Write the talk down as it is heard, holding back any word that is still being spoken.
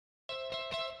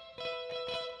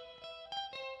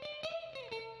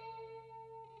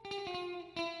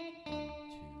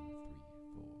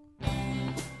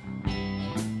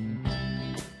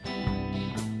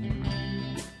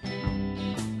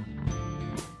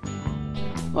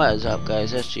What is up,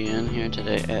 guys? SGN here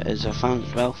today. It is a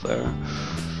Fans Welfare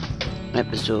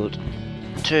episode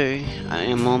 2. I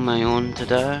am on my own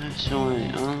today, so I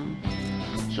am.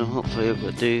 So hopefully it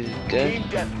will do good. I'm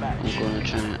going to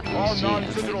try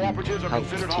and see if I can help the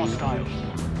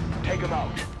team. Take them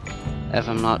out. If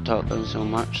I'm not talking so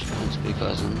much, it's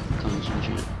because I'm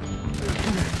concentrating.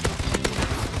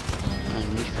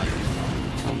 And you fucking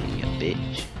call me a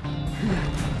bitch.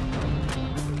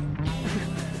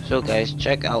 So guys,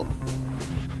 check out.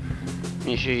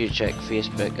 Make sure you check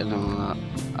Facebook and all that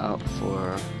out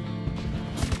for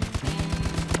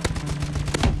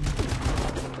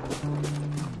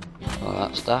all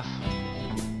that stuff.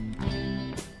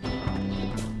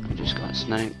 I just got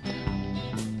sniped.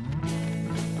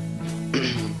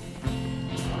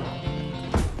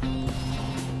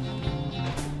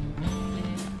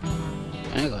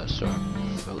 I got a sword.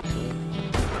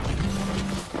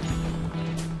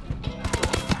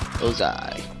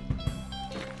 Bullseye.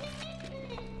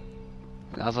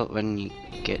 Love it when you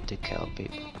get to kill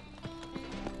people.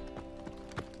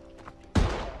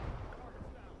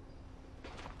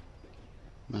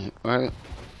 Right,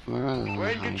 where are they? We're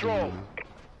in control.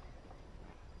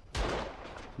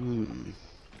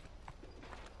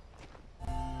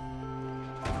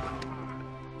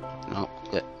 No,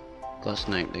 got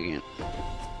sniped again.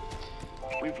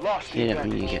 We've lost Hate the it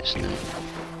when you advantage. get sniped.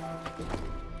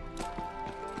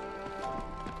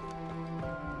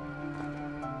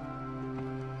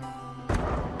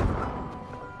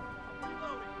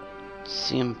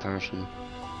 Same person.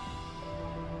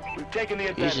 We've taken the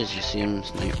advantage. Uses the same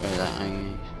sniper that I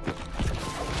use.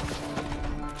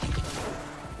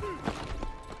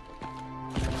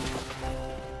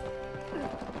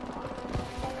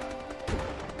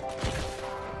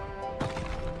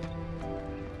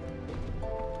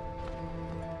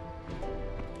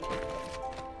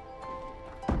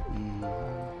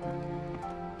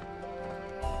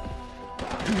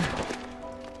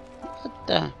 What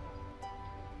the?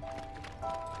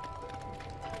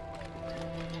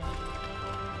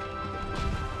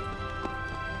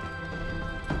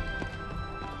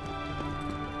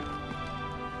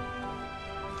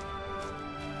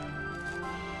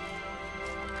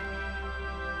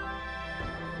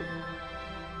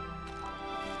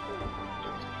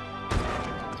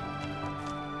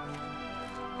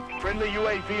 Friendly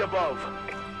UAV above.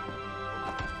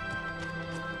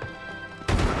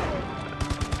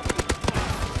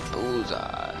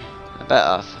 Bullseye. A bit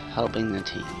of helping the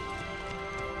team.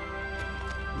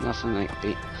 Nothing like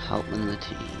helping the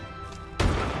team.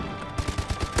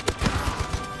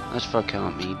 That's for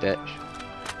killing me, bitch.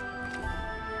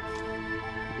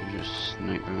 I'm just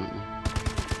sniper at me.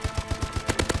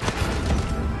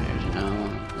 There's another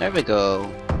one. There we go.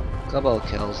 Couple of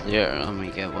kills there, and we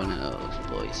get one of those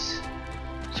boys.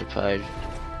 Surprised.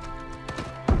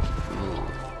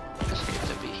 Oh, let's get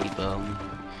the VE bomb.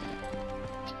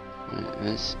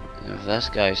 If this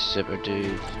guy's super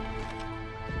dude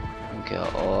can kill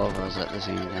all of us at the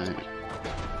same time,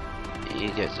 he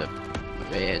gets a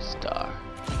red star.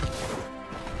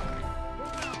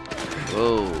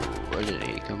 Whoa, where did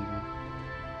he come from?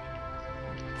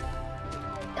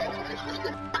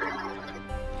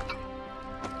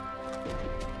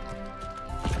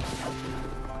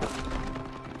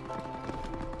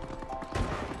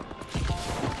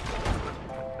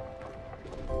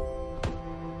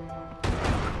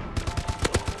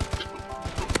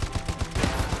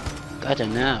 Got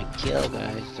another kill,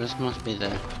 guys. This must be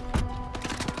the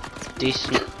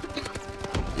decent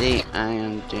thing I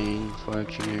am doing for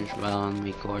tuners while I'm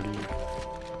recording.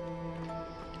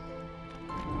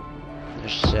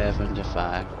 There's 7 to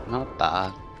 5. Not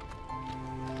bad.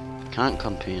 Can't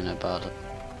complain about it.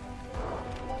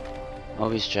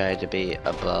 Always try to be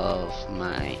above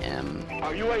my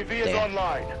Our UAV is death.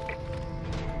 online.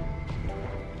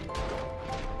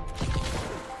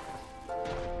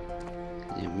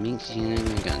 It means you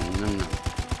ain't got none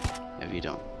if you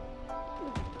don't.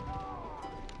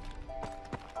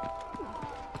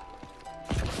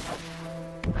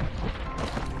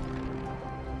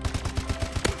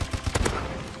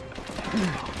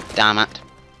 Damn it.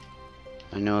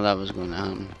 I know that was going to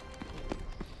happen.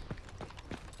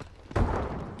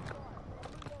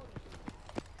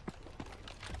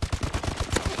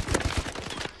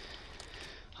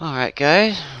 Alright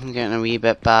guys, I'm getting a wee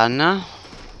bit bad now.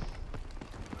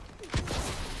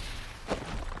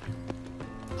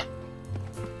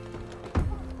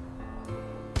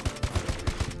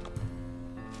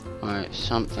 Alright,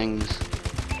 something's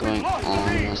going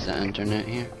on with the internet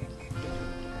here.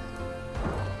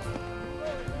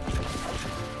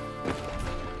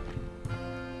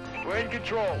 We're in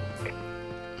control.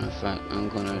 In fact, I'm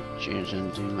gonna change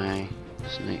into my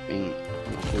sniping.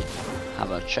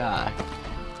 Have a try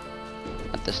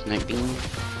at the sniping.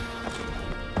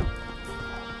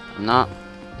 I'm not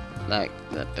like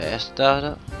the best at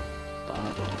it, but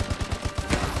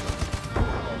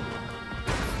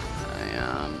I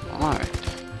am alright.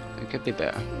 It could be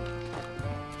better.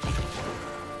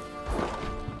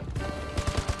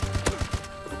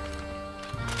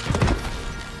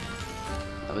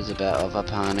 That was a bit of a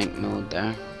panic mode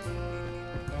there.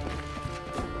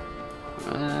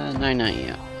 No, not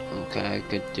yet. Okay, I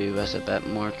could do with a bit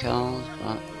more kills,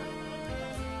 but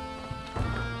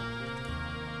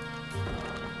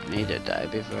need to die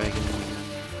before I can win.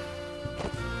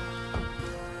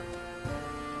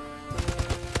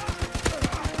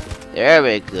 There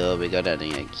we go, we got a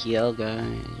kill,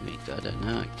 guys. We got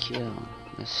another kill.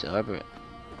 Let's celebrate.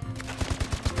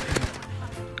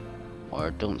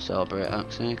 Or don't celebrate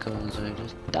actually, because I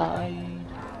just died.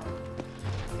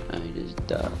 I just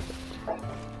died.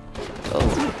 Oh,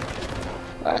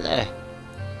 where are they?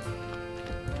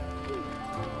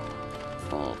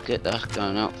 I'll get that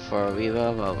gun up for a wee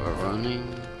while we're running.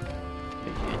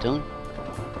 If you don't,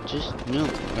 just know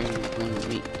where you're going to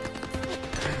meet.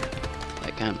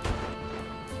 Like him.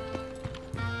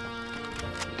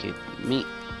 You could meet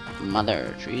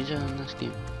Mother Teresa in this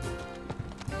game.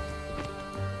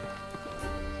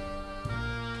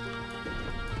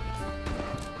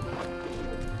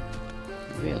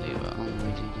 Really well,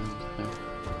 already done there.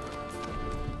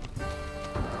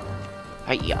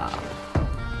 Hiya!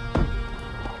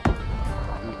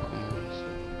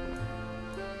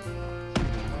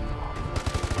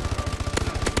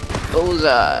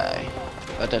 Bullseye!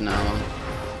 Got another one.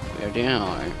 We're doing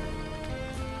alright.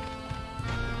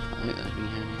 I think that's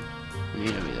behind you. We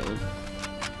need to reload.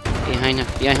 Behind ya!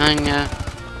 Behind ya! I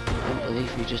don't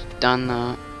believe you just done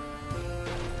that.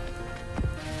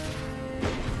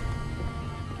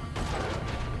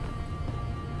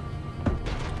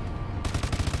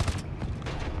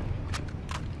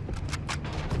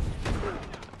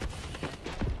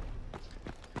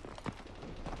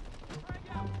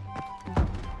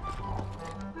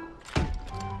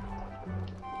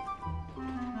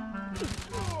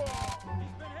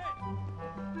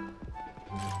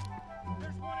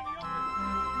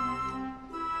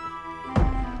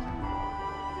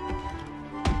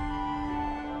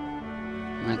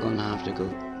 I'm gonna have to go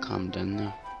calm down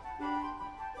now.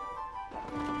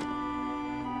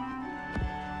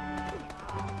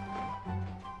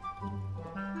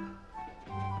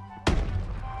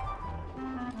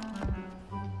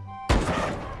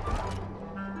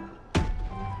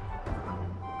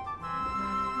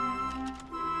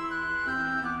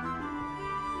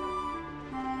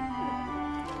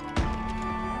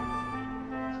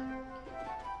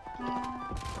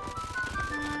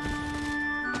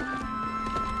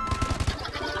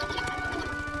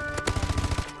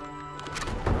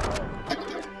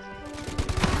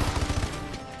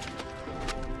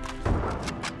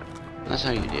 That's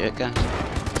how you do it, guys.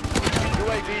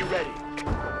 UAV ready.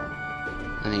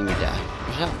 And then you die.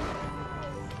 Yourself.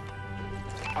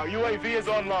 Our UAV is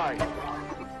online.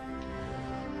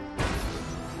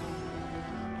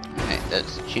 Right,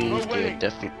 let's change to a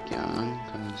different gun,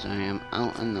 because I am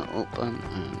out in the open.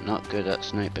 I'm not good at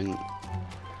sniping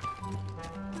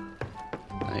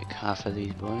like half of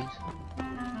these boys.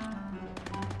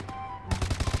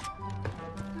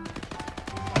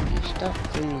 Yeah, stop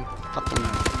being fucking me.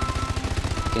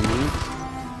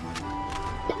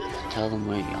 Tell them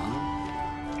where you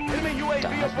are. Enemy UAV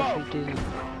above.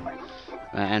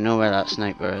 Right, I know where that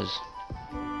sniper is.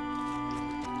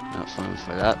 Not fun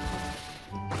for that.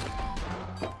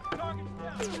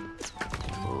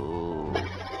 Oh,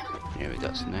 here we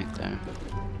got sniped there.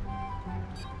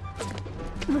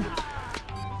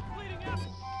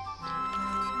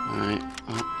 Alright,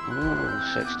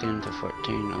 oh, 16 to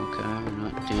 14, okay, we're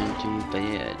not doing too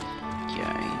bad,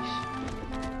 guys.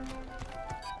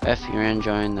 If you're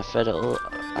enjoying the fiddle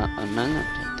at a minute,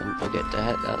 don't forget to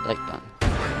hit that like button.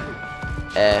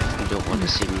 If you don't want to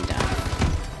see me die.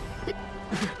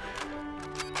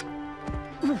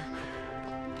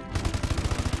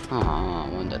 Oh, I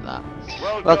wondered that.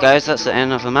 Well guys, that's the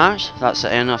end of the match. That's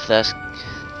the end of this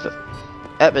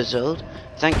episode.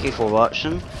 Thank you for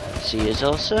watching. See you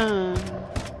all soon.